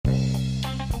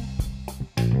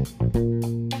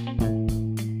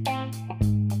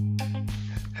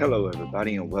Hello,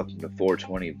 everybody, and welcome to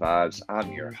 420 Vibes.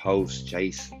 I'm your host,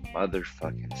 Jason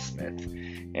Motherfucking Smith,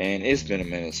 and it's been a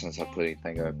minute since I put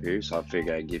anything up here, so I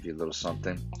figured I'd give you a little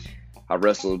something. I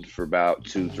wrestled for about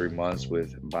 2-3 months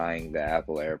with buying the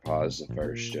Apple AirPods, the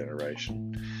first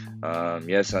generation.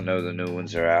 Yes, I know the new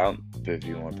ones are out, but if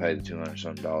you want to pay the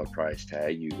 $200 price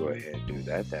tag, you go ahead and do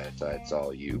that. That's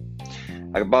all you.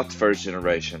 I bought the first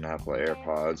generation Apple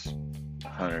AirPods.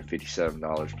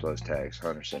 $157 plus tax,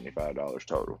 $175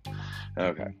 total.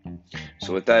 Okay,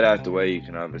 so with that out the way, you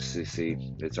can obviously see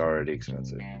it's already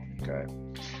expensive. Okay,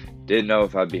 didn't know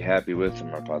if I'd be happy with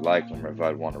them or if I'd like them or if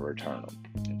I'd want to return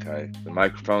them. Okay, the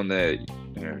microphone that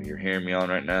you're hearing me on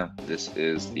right now, this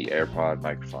is the AirPod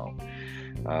microphone.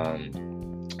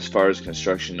 As far as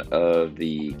construction of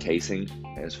the casing,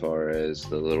 as far as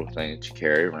the little thing that you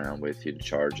carry around with you to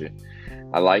charge it,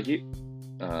 I like it.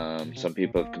 Some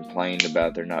people have complained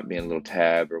about there not being a little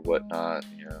tab or whatnot,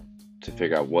 to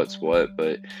figure out what's what,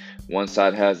 but one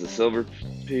side has the silver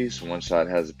piece, one side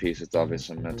has a piece that's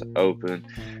obviously meant to open.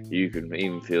 You can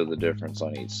even feel the difference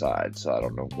on each side, so I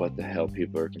don't know what the hell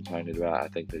people are complaining about. I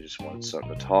think they just want something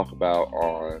to talk about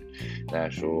on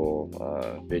actual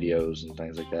videos and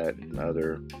things like that, and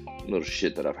other little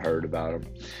shit that I've heard about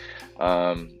them.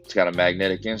 It's got a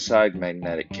magnetic inside,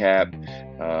 magnetic cap.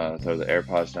 Throw the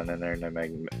AirPods down in there and they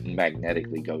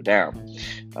magnetically go down.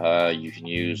 You can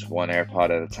use one AirPod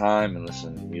at a time and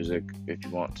listen to music if you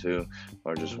want to,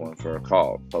 or just one for a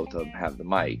call. Both of them have the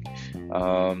mic.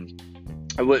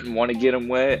 I wouldn't want to get them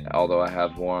wet, although I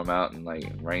have worn them out in like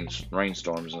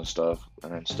rainstorms and stuff,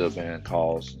 and I've still been in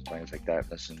calls and things like that,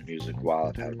 listening to music while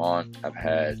I've had them on. I've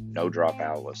had no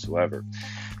dropout whatsoever.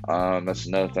 That's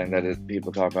another thing that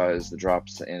people talk about is the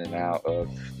drops in and out of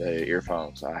the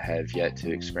earphones. I have yet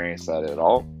to experience that at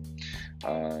all.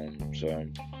 So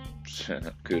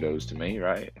kudos to me,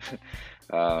 right?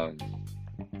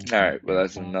 Alright, well,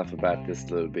 that's enough about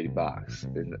this little bitty box.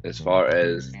 As far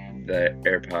as the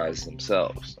AirPods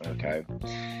themselves, okay,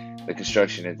 the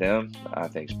construction of them, I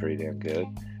think, is pretty damn good.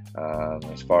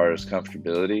 As far as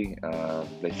comfortability,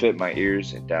 they fit my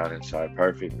ears and down inside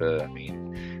perfect, but I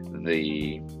mean,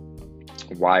 the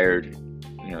wired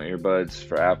earbuds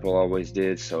for Apple always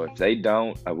did, so if they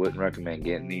don't, I wouldn't recommend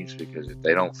getting these, because if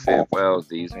they don't fit well,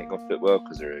 these ain't gonna fit well,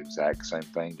 because they're the exact same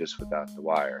thing, just without the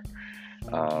wire.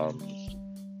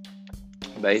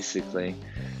 Basically,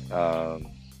 that's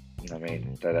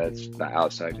the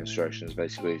outside construction is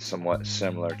basically somewhat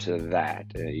similar to that.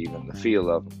 Even the feel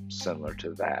of them similar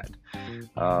to that.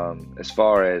 As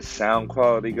far as sound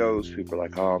quality goes, people are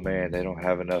like, oh man, they don't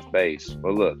have enough bass.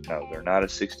 Well, look, no, they're not a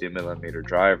 60mm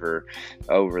driver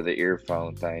over the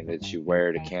earphone thing that you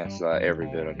wear to cancel out every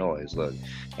bit of noise. Look,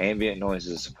 ambient noise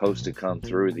is supposed to come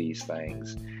through these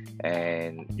things,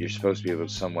 and you're supposed to be able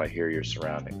to somewhat hear your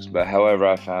surroundings. But however,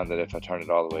 I found that if I turn it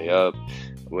all the way up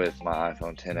with my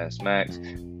iPhone XS Max,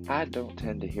 I don't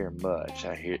tend to hear much.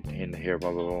 I tend to hear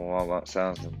blah blah blah blah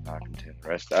sounds, and I can tend to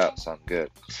rest out, so I'm good.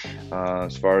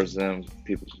 As far as them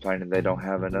people complaining they don't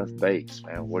have enough bass,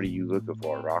 man, what are you looking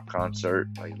for? A rock concert?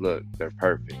 Like, look, they're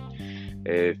perfect.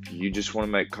 If you just want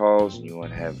to make calls and you want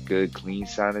to have good, clean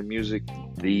sounding music,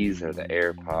 these are the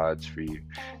AirPods for you.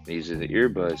 These are the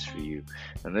earbuds for you.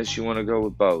 Unless you want to go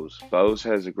with Bose. Bose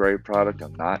has a great product.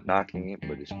 I'm not knocking it,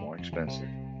 but it's more expensive.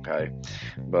 Okay,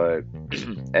 but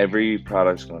every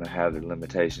product's going to have a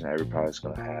limitation. Every product's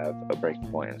going to have a breaking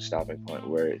point and a stopping point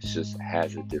where it just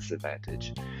has a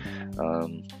disadvantage.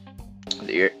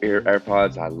 The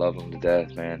AirPods, I love them to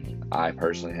death, man. I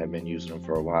personally have been using them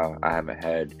for a while. I haven't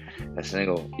had a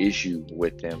single issue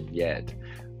with them yet.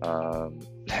 I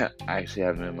actually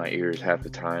have them in my ears half the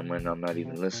time when I'm not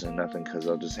even listening to nothing, because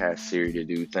I'll just ask Siri to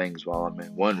do things while I'm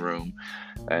in one room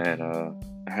and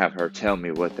have her tell me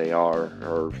what they are,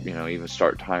 or even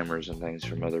start timers and things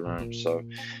from other rooms. So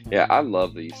yeah, I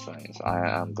love these things.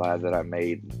 I'm glad that I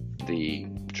made the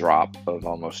drop of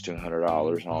almost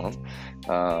 $200 on them.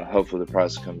 Hopefully the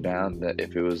price will come down. That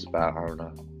if it was about, I don't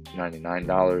know,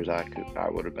 $99, I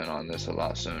would have been on this a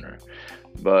lot sooner.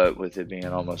 But with it being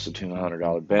almost a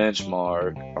 $200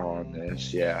 benchmark on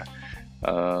this, yeah,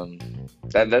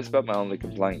 that's about my only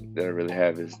complaint that I really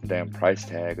have, is the damn price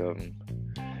tag of them.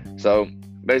 So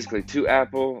basically, to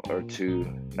Apple or to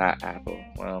not Apple.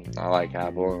 Well, I like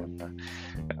Apple, and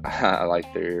I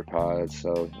like their AirPods,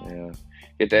 so yeah,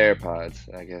 get the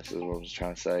AirPods, I guess is what I was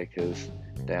trying to say, because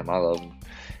damn, I love them.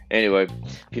 Anyway,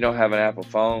 if you don't have an Apple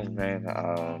phone, man,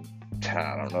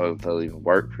 I don't know if they'll even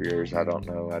work for yours. I don't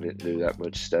know. I didn't do that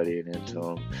much studying into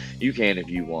them. You can if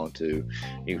you want to.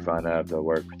 You can find out if they'll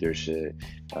work with your shit.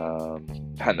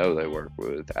 I know they work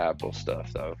with Apple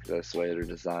stuff though. That's the way they're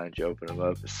designed. You open them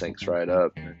up, it syncs right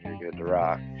up, and you're good to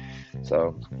rock.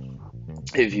 So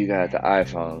if you got the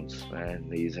iPhones, man,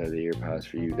 these are the earpods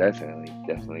for you. Definitely,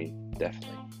 definitely,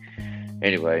 definitely.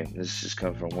 Anyway, this just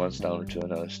come from one stoner to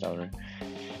another stoner.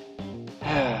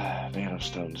 Man, I'm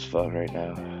stoned as fuck right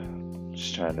now.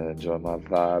 Just trying to enjoy my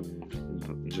vibe,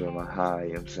 enjoy my high,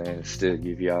 you know what I'm saying, and still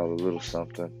give y'all a little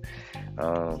something.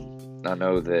 I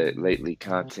know that lately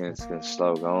content's been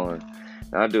slow going.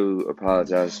 And I do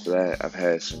apologize for that. I've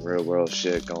had some real world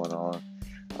shit going on.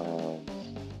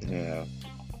 You know,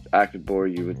 I could bore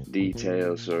you with the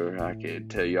details, or I could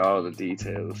tell you all the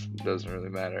details. It doesn't really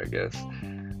matter, I guess.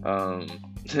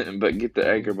 But get the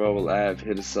Anchor Mobile app,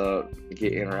 hit us up,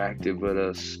 get interactive with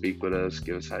us, speak with us,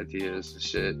 give us ideas and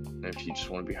shit. And if you just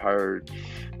want to be heard,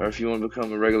 or if you want to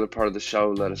become a regular part of the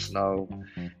show, let us know.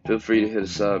 Feel free to hit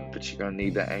us up, but you're going to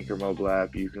need the Anchor Mobile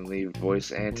app. You can leave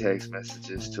voice and text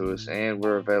messages to us, and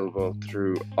we're available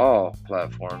through all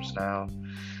platforms now.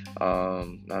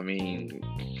 I mean,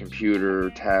 computer,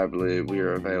 tablet, we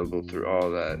are available through all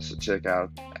that. So check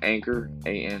out Anchor,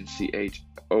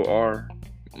 Anchor,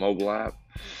 mobile app,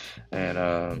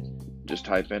 and just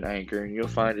type in Anchor, and you'll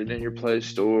find it in your Play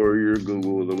Store, or your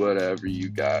Google, or whatever you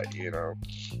got,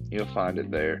 you'll find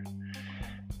it there.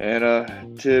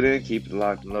 And till then, keep it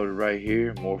locked and loaded right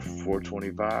here. More for 420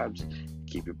 vibes.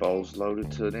 Keep your bowls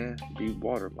loaded till then. Be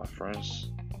water, my friends.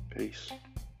 Peace.